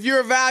right. If you're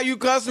a value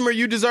customer,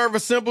 you deserve a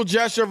simple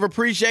gesture of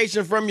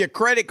appreciation from your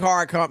credit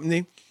card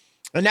company.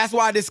 And that's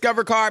why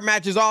Discover Card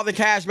matches all the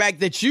cash back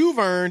that you've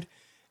earned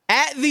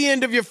at the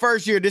end of your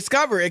first year.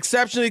 Discover,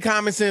 exceptionally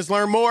common sense.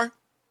 Learn more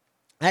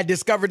at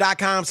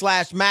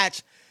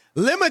discover.com/match.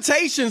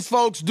 Limitations,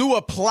 folks, do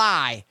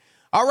apply.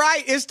 All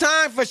right, it's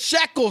time for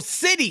Shekel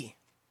City.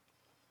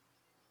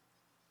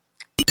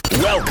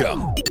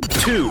 Welcome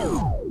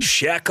to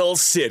Shekel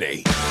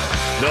City,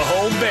 the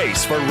home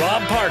base for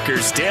Rob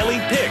Parker's daily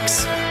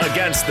picks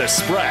against the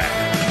spread.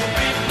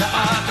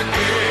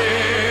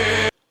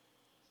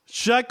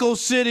 Shekel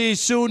City,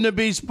 soon to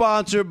be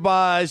sponsored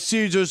by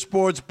Caesar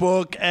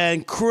Sportsbook.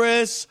 And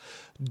Chris,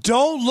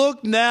 don't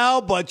look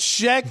now, but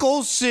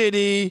Shekel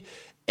City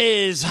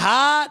is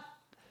hot.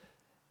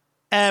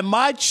 And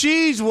my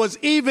cheese was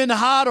even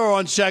hotter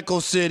on Shekel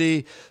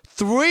City.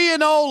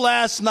 3-0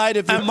 last night,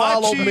 if you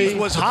follow me. And my cheese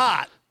was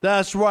hot.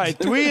 That's right.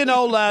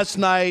 3-0 last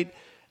night.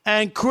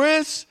 And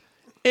Chris,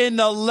 in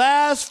the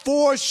last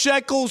 4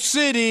 Shekel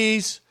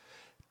Cities,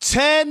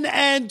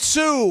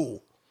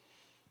 10-2.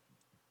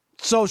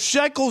 So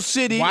Shekel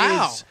City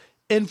is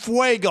in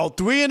fuego.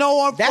 3-0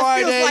 on That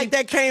Friday. feels like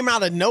that came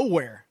out of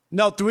nowhere.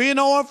 No, 3-0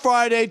 on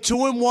Friday,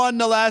 2-1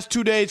 the last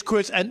 2 days,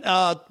 Chris, and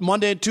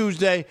Monday and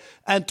Tuesday,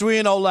 and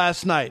 3-0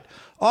 last night.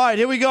 All right,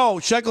 here we go.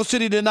 Shekel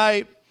City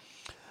tonight.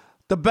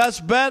 The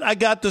best bet, I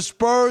got the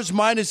Spurs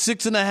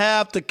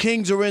 -6.5. The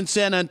Kings are in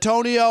San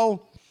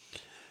Antonio.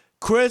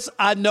 Chris,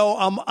 I know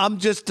I'm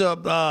just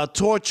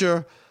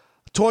torturing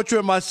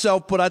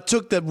myself, but I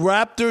took the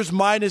Raptors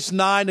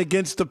 -9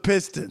 against the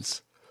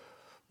Pistons.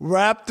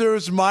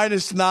 Raptors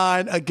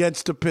 -9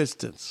 against the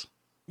Pistons.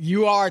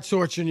 You are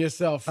torturing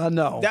yourself. I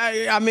know.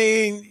 I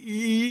mean,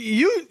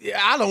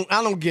 I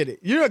don't get it.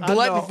 You're a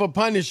glutton for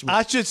punishment.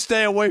 I should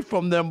stay away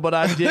from them, but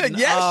I didn't.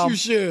 Yes, you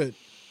should.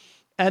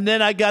 And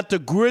then I got the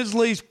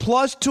Grizzlies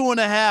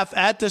 +2.5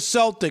 at the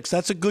Celtics.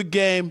 That's a good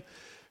game,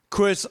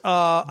 Chris.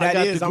 I got the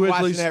Grizzlies. I'm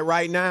watching that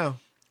right now.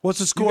 What's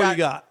the score you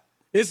got?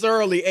 It's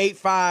early,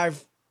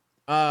 8-5,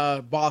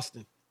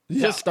 Boston.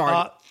 Just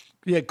started.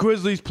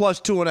 Grizzlies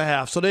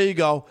 +2.5. So there you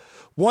go.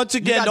 Once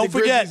again, don't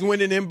forget. Grizzlies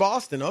winning in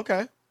Boston.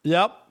 Okay.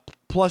 Yep,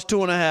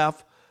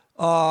 +2.5.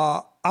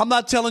 I'm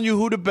not telling you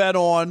who to bet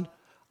on.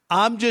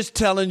 I'm just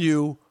telling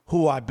you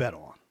who I bet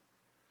on.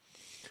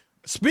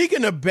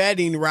 Speaking of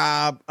betting,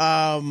 Rob,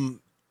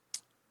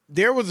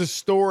 there was a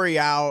story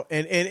out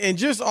and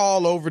just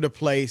all over the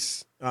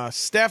place.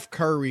 Steph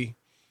Curry,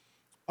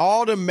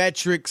 all the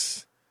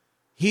metrics,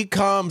 he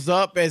comes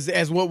up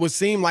as what would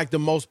seem like the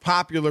most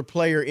popular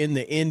player in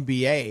the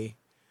NBA.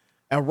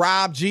 And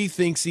Rob G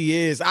thinks he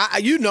is.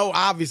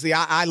 Obviously,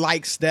 I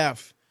like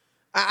Steph.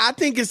 I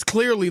think it's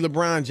clearly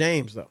LeBron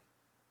James, though.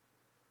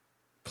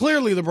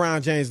 Clearly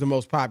LeBron James the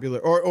most popular,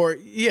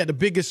 the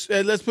biggest,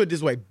 let's put it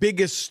this way,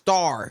 biggest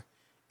star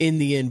in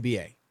the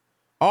NBA.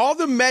 All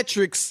the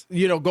metrics,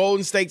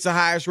 Golden State's the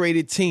highest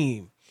rated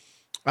team.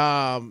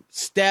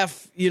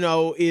 Steph,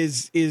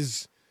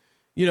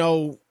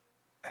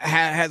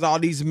 has all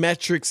these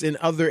metrics in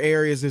other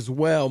areas as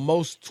well.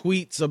 Most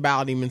tweets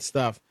about him and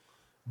stuff.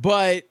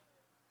 But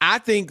I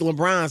think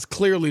LeBron's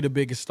clearly the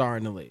biggest star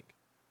in the league.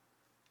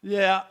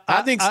 Yeah.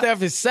 I think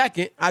Steph is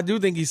second. I do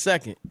think he's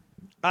second.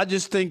 I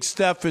just think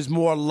Steph is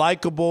more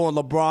likable and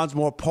LeBron's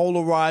more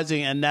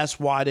polarizing, and that's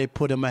why they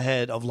put him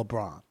ahead of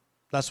LeBron.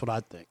 That's what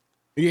I think.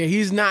 Yeah,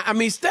 he's not. I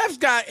mean, Steph's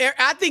got,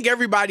 I think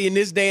everybody in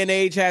this day and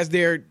age has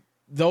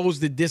those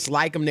that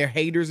dislike him, their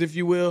haters, if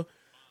you will.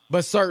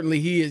 But certainly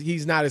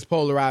he's not as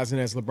polarizing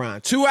as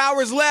LeBron. 2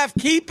 hours left.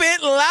 Keep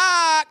it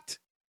locked.